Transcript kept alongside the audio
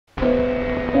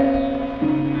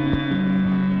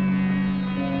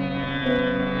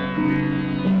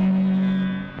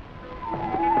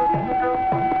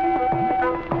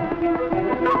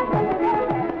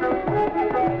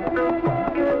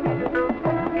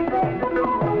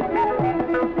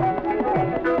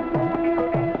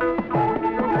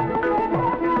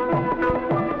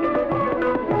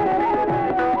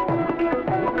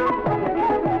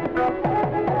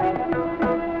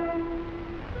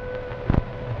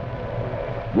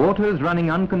Waters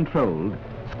running uncontrolled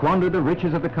squander the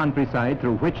riches of the countryside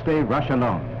through which they rush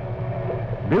along.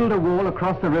 Build a wall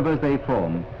across the rivers they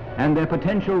form, and their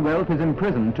potential wealth is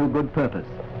imprisoned to good purpose.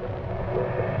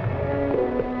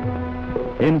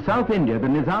 In South India, the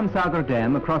Nizamsagar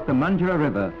Dam across the Manjira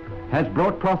River has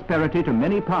brought prosperity to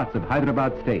many parts of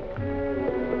Hyderabad state.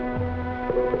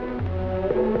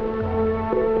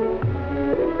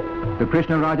 The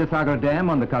Krishnarajasagar Dam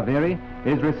on the Kaveri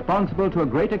is responsible to a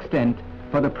great extent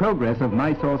for the progress of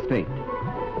Mysore state.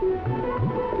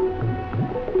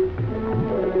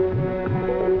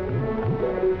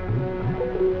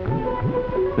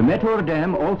 The Mettur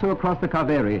Dam, also across the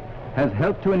Kaveri, has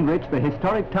helped to enrich the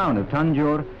historic town of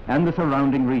Tanjore and the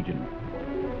surrounding region.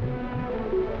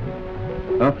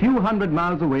 A few hundred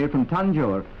miles away from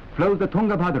Tanjore flows the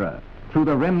Tungabhadra through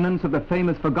the remnants of the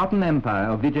famous forgotten empire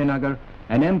of Vijayanagar,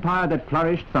 an empire that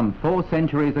flourished some 4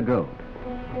 centuries ago.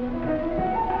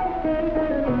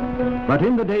 But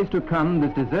in the days to come,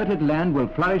 this deserted land will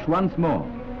flourish once more,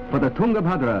 for the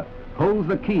Tungabhadra holds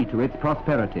the key to its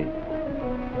prosperity.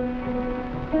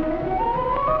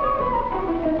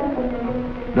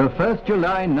 The 1st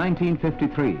July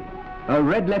 1953, a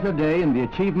red-letter day in the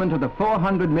achievement of the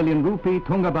 400 million rupee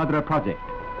Tungabhadra project.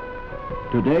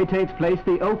 Today takes place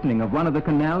the opening of one of the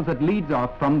canals that leads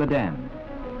off from the dam.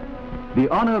 The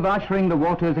honor of ushering the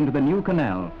waters into the new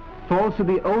canal falls to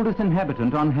the oldest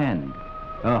inhabitant on hand,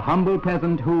 a humble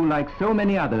peasant who, like so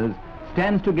many others,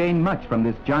 stands to gain much from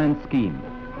this giant scheme.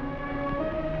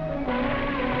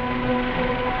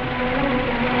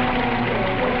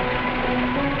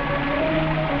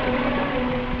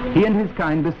 He and his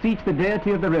kind beseech the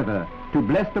deity of the river to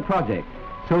bless the project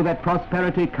so that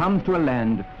prosperity comes to a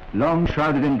land long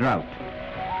shrouded in drought.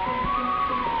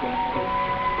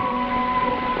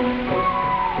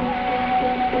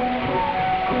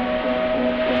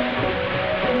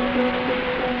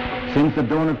 Since the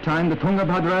dawn of time, the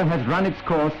Tungabhadra has run its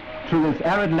course through this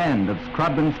arid land of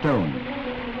scrub and stone.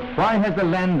 Why has the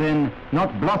land then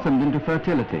not blossomed into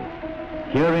fertility?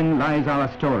 Herein lies our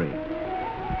story.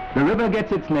 The river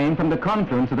gets its name from the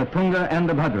confluence of the Tunga and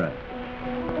the Bhadra.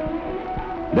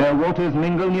 Their waters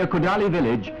mingle near Kudali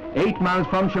village, 8 miles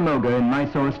from Shimoga in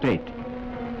Mysore state.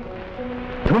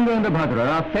 Tunga and the Bhadra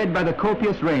are fed by the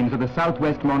copious rains of the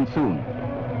southwest monsoon.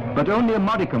 But only a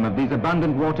modicum of these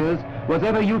abundant waters was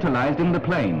ever utilized in the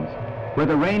plains, where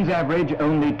the rains average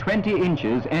only 20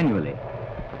 inches annually.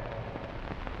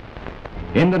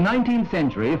 In the 19th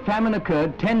century, famine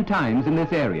occurred 10 times in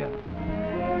this area,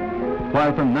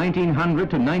 while from 1900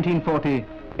 to 1940,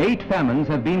 8 famines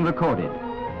have been recorded.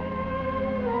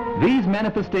 These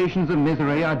manifestations of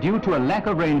misery are due to a lack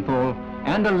of rainfall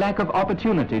and a lack of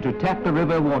opportunity to tap the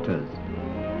river waters.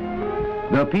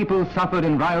 The people suffered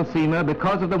in Rayalaseema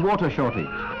because of the water shortage.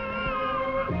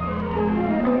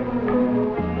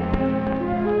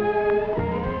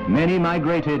 Many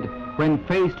migrated when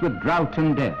faced with drought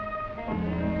and death.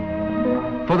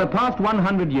 For the past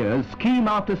 100 years, scheme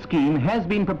after scheme has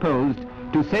been proposed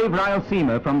to save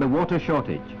Rayalaseema from the water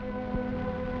shortage.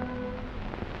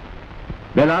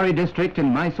 Bellary district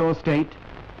in Mysore state,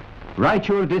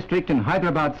 Raichur district in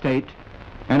Hyderabad state,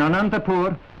 and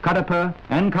Anantapur, Kadapa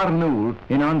and Kurnool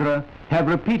in Andhra have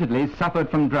repeatedly suffered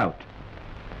from drought.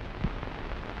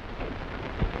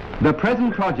 The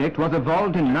present project was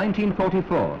evolved in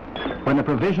 1944, when a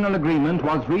provisional agreement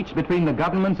was reached between the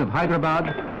governments of Hyderabad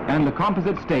and the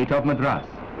composite state of Madras.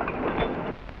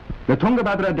 The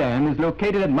Tungabhadra Dam is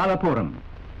located at Malappuram,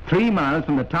 3 miles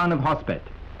from the town of Hospet.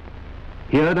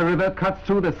 Here the river cuts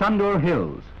through the Sandur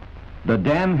hills. The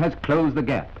dam has closed the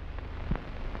gap.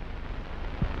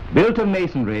 Built of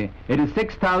masonry, it is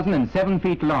 6,007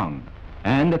 feet long,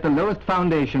 and at the lowest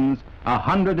foundations,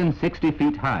 160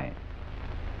 feet high.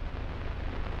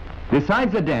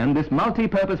 Besides the dam, this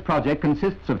multi-purpose project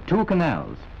consists of 2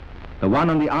 canals. The one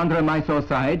on the Andhra-Mysore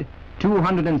side,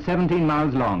 217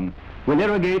 miles long, will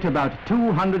irrigate about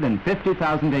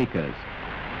 250,000 acres.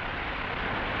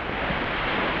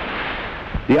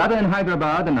 The other in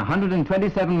Hyderabad, and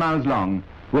 127 miles long,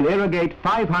 will irrigate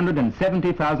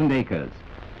 570,000 acres.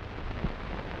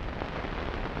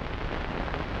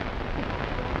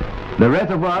 The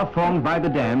reservoir formed by the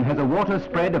dam has a water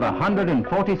spread of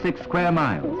 146 square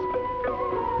miles.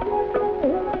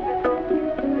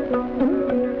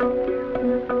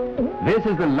 This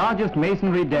is the largest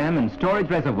masonry dam and storage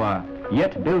reservoir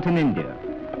yet built in India.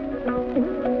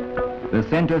 The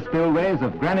center spillway is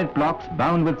of granite blocks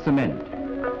bound with cement.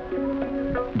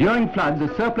 During floods,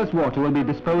 the surplus water will be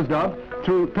disposed of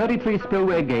through 33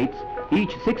 spillway gates,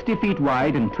 each 60 feet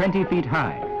wide and 20 feet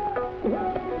high.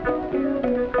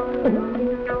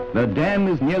 The dam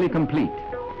is nearly complete.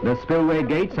 The spillway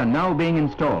gates are now being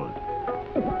installed.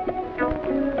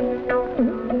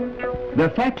 The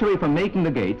factory for making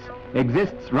the gates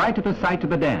exists right at the site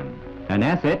of the dam, an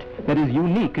asset that is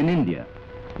unique in India.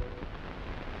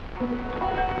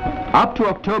 Up to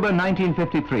October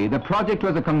 1953, the project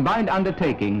was a combined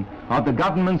undertaking of the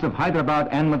governments of Hyderabad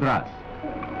and Madras.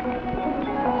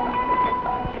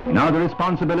 Now the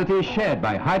responsibility is shared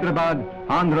by Hyderabad,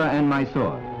 Andhra and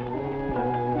Mysore.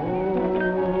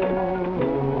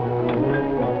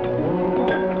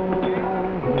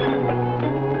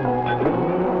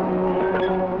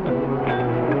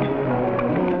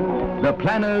 The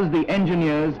planners, the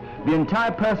engineers, the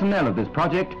entire personnel of this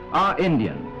project are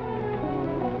Indian.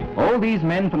 All these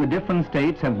men from the different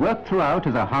states have worked throughout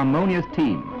as a harmonious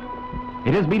team.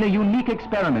 It has been a unique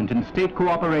experiment in state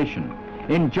cooperation,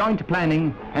 in joint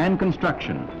planning and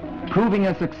construction, proving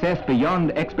a success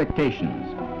beyond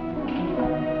expectations.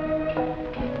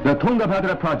 The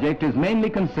Tungabhadra project is mainly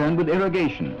concerned with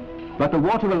irrigation, but the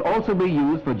water will also be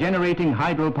used for generating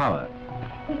hydropower.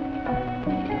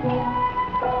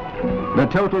 The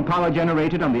total power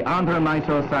generated on the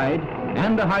Andhra-Mysore side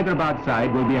and the Hyderabad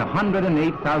side will be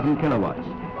 108,000 kilowatts.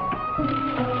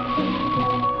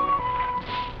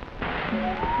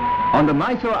 On the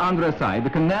Mysore-Andhra side, the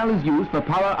canal is used for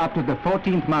power up to the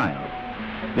 14th mile.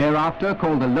 Thereafter,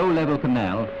 called the low-level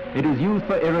canal, it is used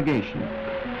for irrigation.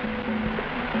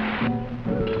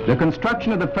 The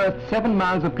construction of the first 7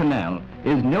 miles of canal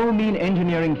is no mean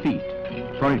engineering feat,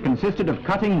 for it consisted of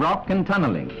cutting rock and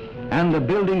tunneling, and the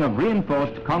building of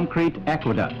reinforced concrete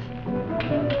aqueducts.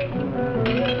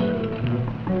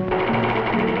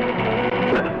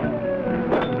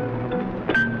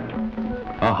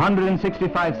 A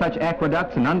 165 such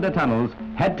aqueducts and under-tunnels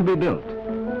had to be built.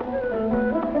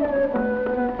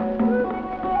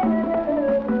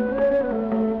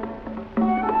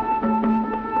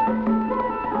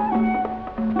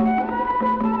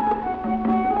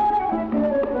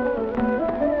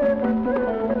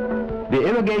 The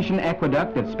irrigation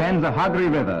aqueduct that spans the Hagri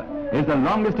River is the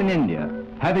longest in India,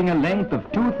 having a length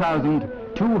of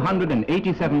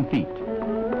 2,287 feet.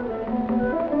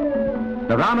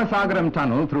 The Ramasagaram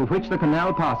tunnel through which the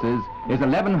canal passes is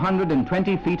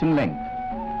 1,120 feet in length.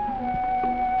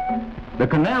 The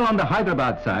canal on the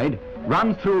Hyderabad side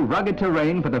runs through rugged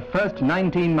terrain for the first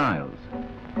 19 miles.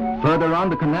 Further on,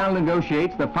 the canal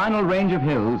negotiates the final range of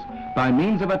hills by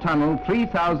means of a tunnel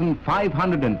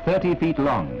 3,530 feet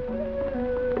long.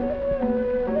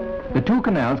 The two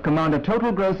canals command a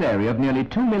total gross area of nearly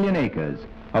 2 million acres,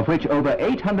 of which over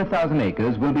 800,000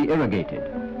 acres will be irrigated.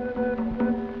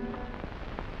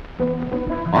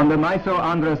 On the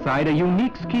Mysore-Andhra side, a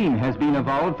unique scheme has been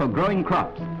evolved for growing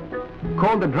crops.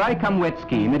 Called the dry-cum-wet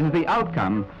scheme, it is the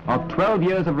outcome of 12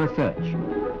 years of research.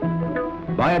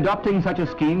 By adopting such a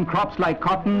scheme, crops like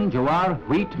cotton, jowar,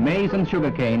 wheat, maize and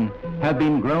sugarcane have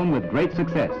been grown with great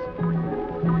success.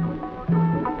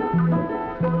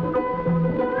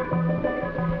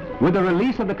 With the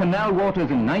release of the canal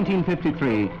waters in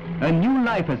 1953, a new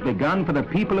life has begun for the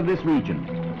people of this region.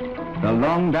 The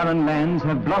long barren lands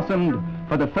have blossomed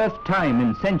for the first time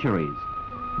in centuries.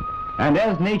 And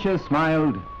as nature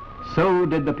smiled, so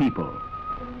did the people.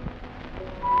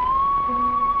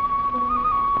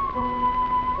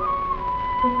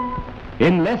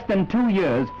 In less than 2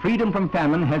 years, freedom from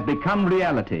famine has become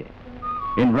reality.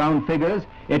 In round figures,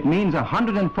 it means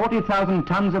 140,000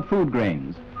 tons of food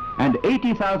grains and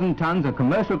 80,000 tons of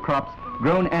commercial crops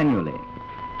grown annually.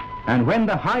 And when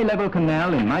the high-level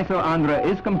canal in Mysore-Andhra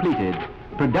is completed,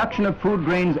 production of food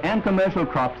grains and commercial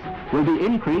crops will be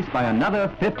increased by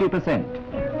another 50%.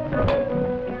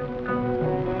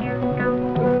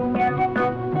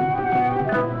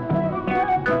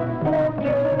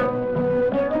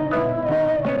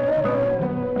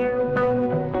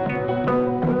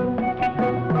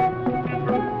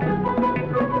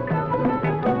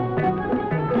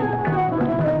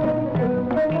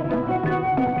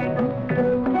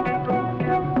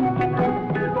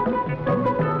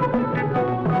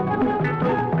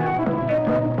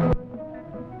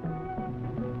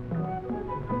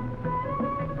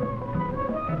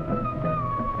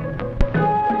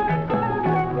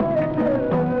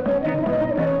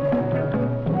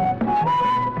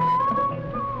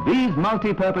 These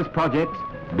multi-purpose projects,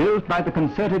 built by the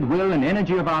concerted will and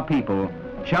energy of our people,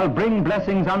 shall bring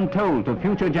blessings untold to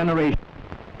future generations.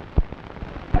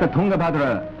 The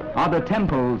Tungabhadra are the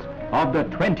temples of the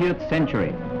 20th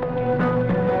century.